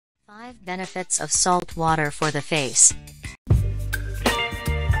5 benefits of salt water for the face.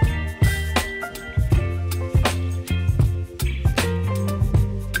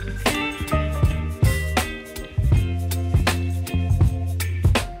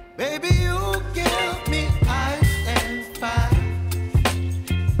 Baby, you give me ice and fire.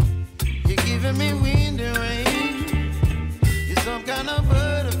 You're giving me wind and rain. You're some kind of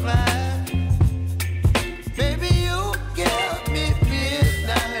butterfly. Baby, you give me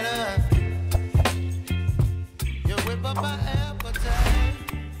midnight. You whip up my appetite.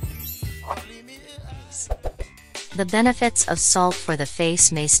 Leave me ice. The benefits of salt for the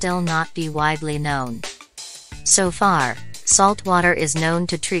face may still not be widely known. So far, salt water is known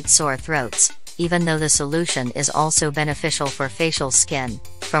to treat sore throats, even though the solution is also beneficial for facial skin,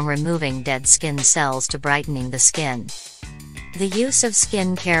 from removing dead skin cells to brightening the skin. The use of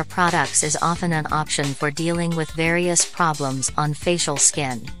skincare products is often an option for dealing with various problems on facial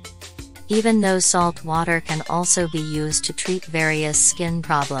skin. Even though salt water can also be used to treat various skin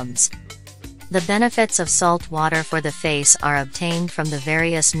problems. The benefits of salt water for the face are obtained from the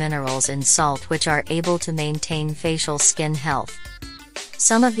various minerals in salt which are able to maintain facial skin health.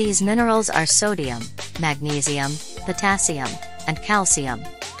 Some of these minerals are sodium, magnesium, potassium, and calcium.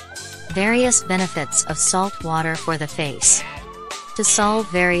 Various benefits of salt water for the face. To solve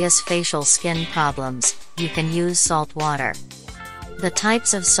various facial skin problems, you can use salt water. The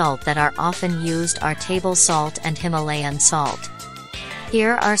types of salt that are often used are table salt and Himalayan salt.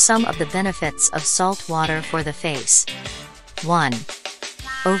 Here are some of the benefits of salt water for the face. 1.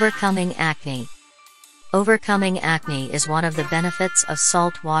 Overcoming acne. Overcoming acne is one of the benefits of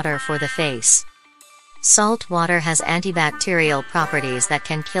salt water for the face. Salt water has antibacterial properties that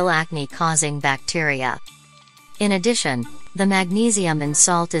can kill acne-causing bacteria. In addition, the magnesium in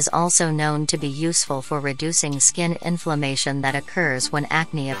salt is also known to be useful for reducing skin inflammation that occurs when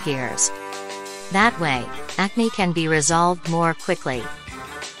acne appears. That way, acne can be resolved more quickly.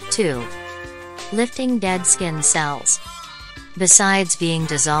 2. Lifting dead skin cells. Besides being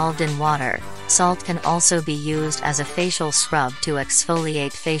dissolved in water, salt can also be used as a facial scrub to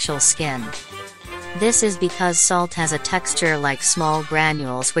exfoliate facial skin. This is because salt has a texture like small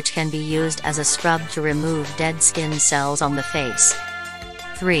granules which can be used as a scrub to remove dead skin cells on the face.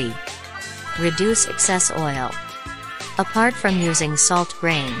 3. Reduce excess oil. Apart from using salt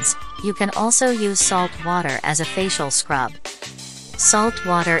grains, you can also use salt water as a facial scrub. Salt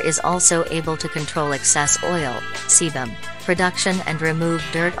water is also able to control excess oil, sebum, production and remove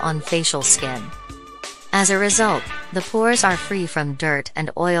dirt on facial skin. As a result, the pores are free from dirt and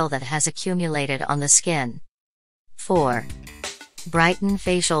oil that has accumulated on the skin. 4. Brighten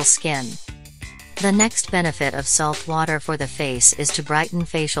facial skin. The next benefit of salt water for the face is to brighten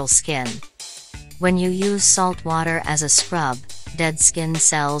facial skin. When you use salt water as a scrub, dead skin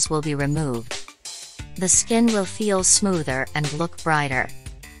cells will be removed. The skin will feel smoother and look brighter.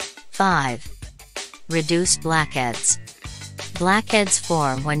 5. Reduce blackheads. Blackheads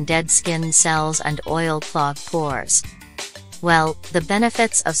form when dead skin cells and oil clog pores. Well, the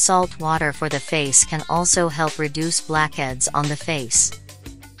benefits of salt water for the face can also help reduce blackheads on the face.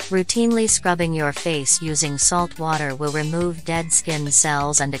 Routinely scrubbing your face using salt water will remove dead skin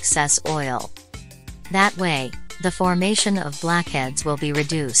cells and excess oil. That way, the formation of blackheads will be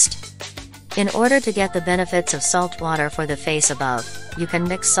reduced. In order to get the benefits of salt water for the face above, you can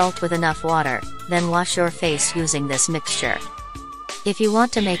mix salt with enough water, then wash your face using this mixture. If you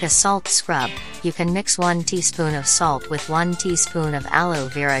want to make a salt scrub, you can mix 1 teaspoon of salt with 1 teaspoon of aloe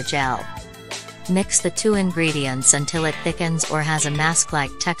vera gel. Mix the 2 ingredients until it thickens or has a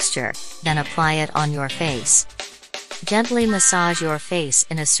mask-like texture, then apply it on your face. Gently massage your face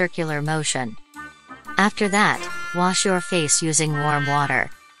in a circular motion. After that, wash your face using warm water.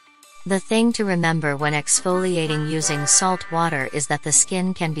 The thing to remember when exfoliating using salt water is that the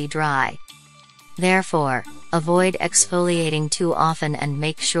skin can be dry. Therefore, avoid exfoliating too often and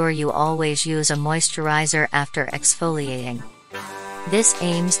make sure you always use a moisturizer after exfoliating. This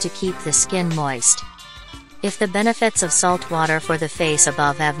aims to keep the skin moist. If the benefits of salt water for the face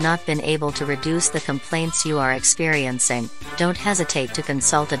above have not been able to reduce the complaints you are experiencing, don't hesitate to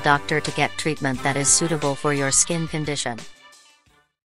consult a doctor to get treatment that is suitable for your skin condition.